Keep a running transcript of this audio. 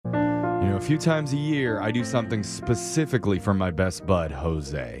few times a year, I do something specifically for my best bud,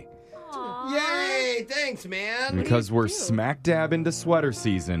 Jose. Yay! Thanks, man. Because we're smack dab into sweater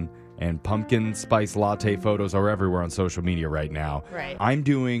season, and pumpkin spice latte photos are everywhere on social media right now. Right. I'm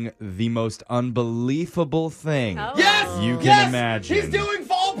doing the most unbelievable thing Yes! you can Yes! imagine. He's doing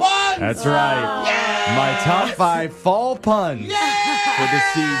fall puns! That's right. Yes! My top 5 fall puns Yes! for the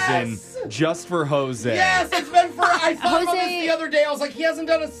season, just for Jose. Yes, it's been for. I thought about this Jose- the other day. I was like, he hasn't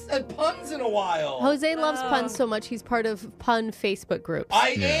done a puns in a while. Jose loves puns so much, he's part of pun Facebook groups. I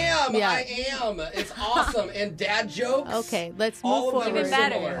am. Yeah. I am. It's awesome. And dad jokes. Okay, let's All move of them forward. are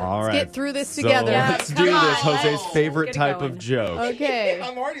better. similar. All right. get through this So together. let's do Come this. on. Jose's favorite Let's get it type going. of joke. Okay.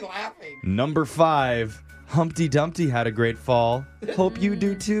 I'm already laughing. Number 5, Humpty Dumpty had a great fall. Hope you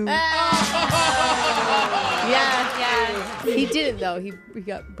do too. Yeah. Yeah. He didn't, though. He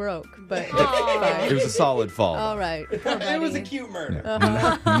got broke, but it's Aw. fine. It was a solid fall. All right. It was a cute murder.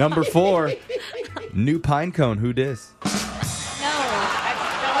 Number 4, new pine cone. Who dis? No,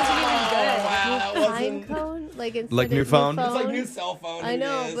 that wasn't even good. Wow, that Pine wasn't. cone? Like, instead Like of new phone? It's like new cell phone. I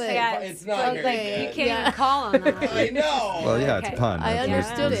know, it is. but- Yeah, It's not okay. very You good. can't Yeah. even call on that. I know. Well, yeah, it's a Okay. pun. I There's-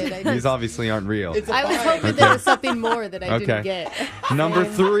 understood it. I These just- obviously aren't real. It's a I was pine. hoping there was something more that I Okay. didn't get. Number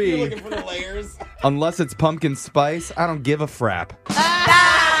You're 3, looking for the layers. unless it's pumpkin spice, I don't give a frap.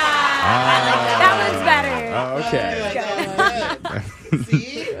 That one's better. Okay.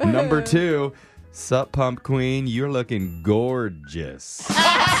 See? Number 2, sup pump queen, you're looking gorgeous. I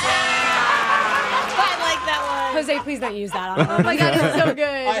like that one. Jose, please don't use that on Oh my god, it's so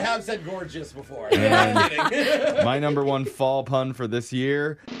good. I have said gorgeous before. And I'm kidding. my number 1 fall pun for this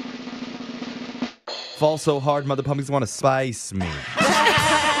year. Fall so hard, mother pumpkins want to spice me.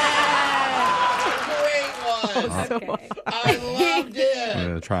 Great one. Okay. I loved it.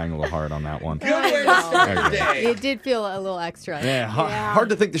 I'm trying a little hard on that one. Good way to start the Okay. day. It did feel a little extra. Yeah, Yeah. hard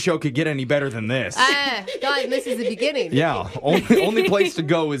to think the show could get any better than this. God, this is the beginning. Yeah, only place to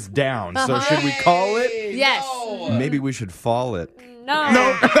go is down. So should we call it? Hey, Yes. no. Maybe we should fall it.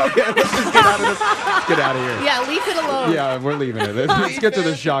 No. Okay, let's just get out of this. Get out of here. Yeah, leave it alone. Yeah, we're leaving it. Let's get to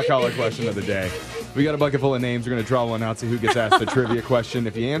the shot collar question of the day. We got a bucket full of names. We're going to draw one out, see who gets asked the trivia question.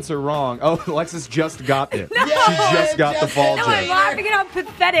 If you answer wrong, Alexis just got it. She just got the fall No, I'm joke. laughing at how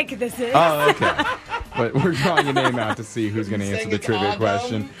pathetic this is. Oh, okay. But we're drawing a name out to see who's going to answer Saying the it's trivia Autumn?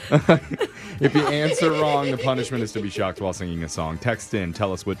 question. If you answer wrong, the punishment is to be shocked while singing a song. Text in.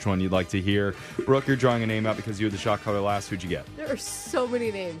 Tell us which one you'd like to hear. Brooke, you're drawing a name out because you had the shot collar last. Who'd you get? There are so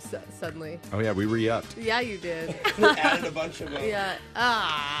many names suddenly. Oh, yeah, we re-upped. Yeah, you did. Added a bunch of them. Yeah.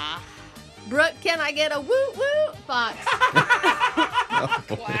 Brooke, can I get a woo woo Fox?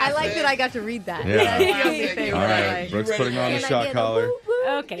 I like that I got to read that. Yeah. That's the only Classic. thing All that I right, like. Brooke's read putting it on the right. Can I shot get a collar. woo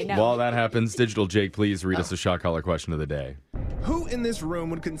woo? Okay, no. While that happens, Digital Jake, please read us the shot collar question of the day. Who in this room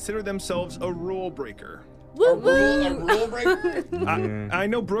would consider themselves a rule breaker? Woo A woo. rule breaker? I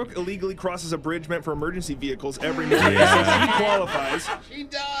know Brooke illegally crosses a bridge meant for emergency vehicles every night. Yeah. She qualifies. She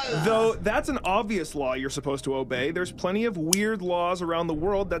does. Though that's an obvious law you're supposed to obey, there's plenty of weird laws around the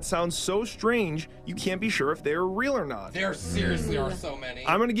world that sound so strange you can't be sure if they're real or not. There seriously are so many.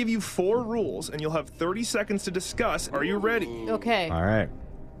 I'm going to give you 4 rules and you'll have 30 seconds to discuss. Are you ready? Okay. All right.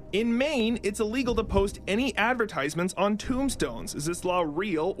 In Maine, it's illegal to post any advertisements on tombstones. Is this law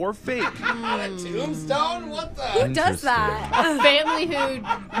real or fake? A tombstone? What the? Who does that? A family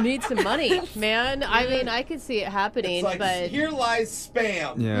who needs some money, man. I mean, I could see it happening, It's like, but here lies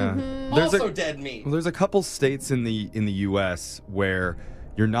spam. Yeah. Also dead meat. There's a couple states in the U.S. where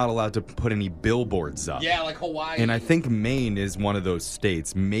you're not allowed to put any billboards up. Yeah, like Hawaii. And I think Maine is one of those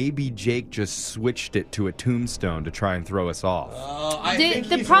states. Maybe Jake just switched it to a tombstone to try and throw us off. I the, think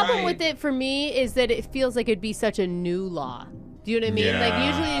the he's problem right. with it for me is that it feels like it'd be such a new law. Do you know what I mean? Yeah. Like,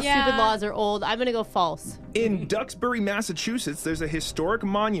 usually these Yeah. stupid laws are old. I'm going to go false. In Duxbury, Massachusetts, there's a historic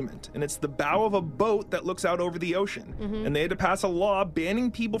monument, and it's the bow of a boat that looks out over the ocean. And they had to pass a law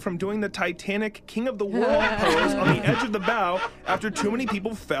banning people from doing the Titanic King of the World pose on the edge of the bow after too many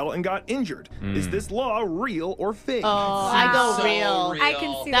people fell and got injured. Is this law real or fake? Oh, I go So real. I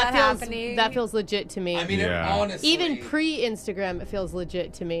can see That that feels happening. that feels legit to me. I mean, Yeah. honestly. Even pre-Instagram, it feels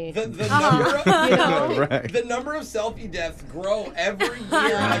legit to me. the number of, You know? Right. the number of selfie deaths grow every year.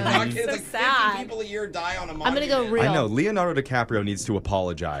 I'm not kidding. So Like 50 sad. people a year die on a monument. I'm gonna go real. I know. Leonardo DiCaprio needs to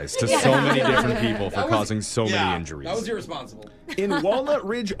apologize to so many different people for That was- causing so yeah, many injuries. That was irresponsible. In Walnut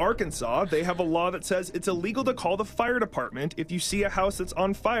Ridge, Arkansas, they have a law that says it's illegal to call the fire department if you see a house that's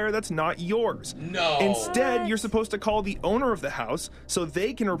on fire that's not yours. No. Instead, you're supposed to call the owner of the house so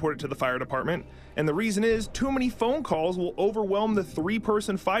they can report it to the fire department. And the reason is too many phone calls will overwhelm the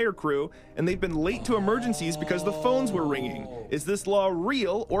 3-person fire crew, and they've been late to emergencies because the phones were ringing. Is this law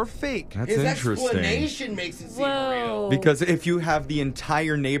real or fake? That's His interesting. explanation makes it seem real. Because if you have the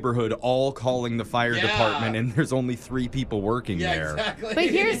entire neighborhood all calling the fire Yeah. department and there's only 3 people working Yeah, there. exactly. But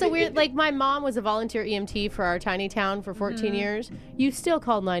here's the weird, like my mom was a volunteer EMT for our tiny town for 14 years. You still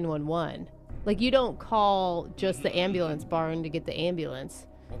call 911. Like you don't call just the ambulance barn to get the ambulance.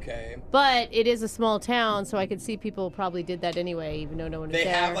 Okay. But it is a small town, so I could see people probably did that anyway, even though no one was They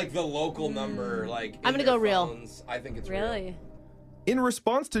there. have like the local number, like. I'm in gonna their go real. phones. I think it's real. Really? In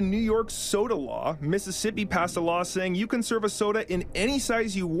response to New York's soda law, Mississippi passed a law saying you can serve a soda in any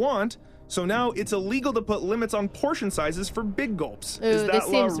size you want. So now it's illegal to put limits on portion sizes for big gulps. Ooh, Is this that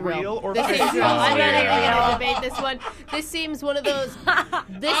law seems real or This fake? seems real. I'm not Yeah. even going to debate this one. This seems one of those this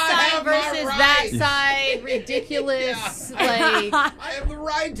I side have my versus that rights. side ridiculous Yeah. like I have the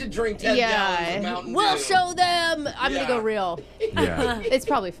right to drink 10 gallons of yeah. Mountain We'll Dew. show them. I'm Yeah. going to go real. Yeah. It's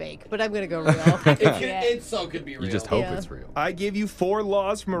probably fake, but I'm going to go real. It so could be real. You just hope Yeah. it's real. I gave you 4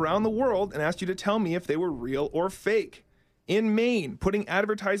 laws from around the world and asked you to tell me if they were real or fake. In Maine, putting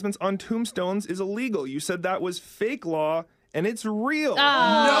advertisements on tombstones is illegal. You said that was fake law, and it's real.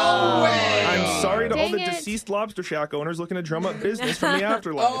 No way. I'm sorry to all Dang the it. deceased lobster shack owners looking to drum up business from the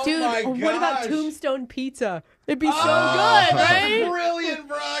afterlife. Oh Dude, my what about gosh. Tombstone Pizza? It'd be so Oh, good, right? Brilliant,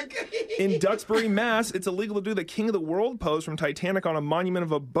 Brock. In Duxbury, Mass, it's illegal to do the King of the World pose from Titanic on a monument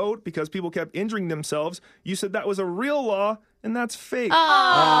of a boat because people kept injuring themselves. You said that was a real law, and that's fake.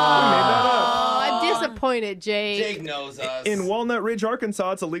 Oh, We made that up. I'm disappointed, Jake. Jake knows us. In Walnut Ridge,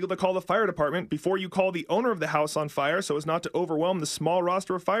 Arkansas, it's illegal to call the fire department before you call the owner of the house on fire so as not to overwhelm the small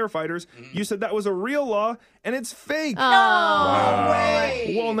roster of firefighters. You said that was a real law, and it's fake. No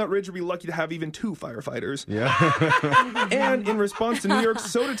way. Walnut Ridge would be lucky to have even 2 firefighters. Yeah. And in response to New York's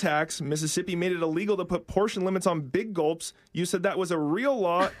soda tax, Mississippi made it illegal to put portion limits on big gulps. You said that was a real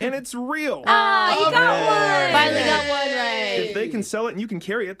law, and it's real. You got one. Finally got one right. If they can sell it and you can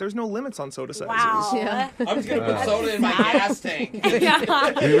carry it, there's no limits on soda sizes. Wow. Yeah. I'm just going to put soda in my gas tank. We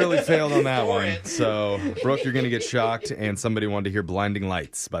really failed on that For one. it. So, Brooke, you're going to get shocked, and somebody wanted to hear Blinding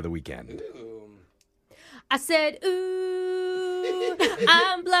Lights by The Weeknd. I said, ooh,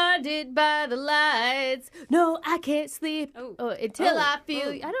 I'm blinded by the lights. No, I can't sleep until I feel.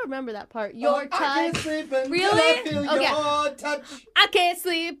 I don't remember that part. Your touch. Really? Okay. Your touch. I can't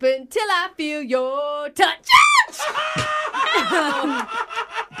sleep until I feel your touch.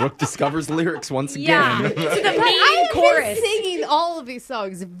 Brooke discovers lyrics once Yeah. again. To the But main I have chorus. been singing all of these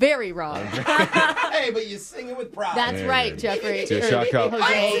songs very wrong. Hey, but you sing it with pride. That's Yeah, right, yeah. Jeffrey. It's your Or shock collar.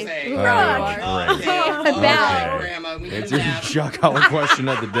 Jose. Jose. Whoever All you right, are. great. About. Grandma, we need It's a your nap. shock collar question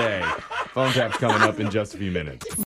of the day. Phone tap's coming up in just a few minutes.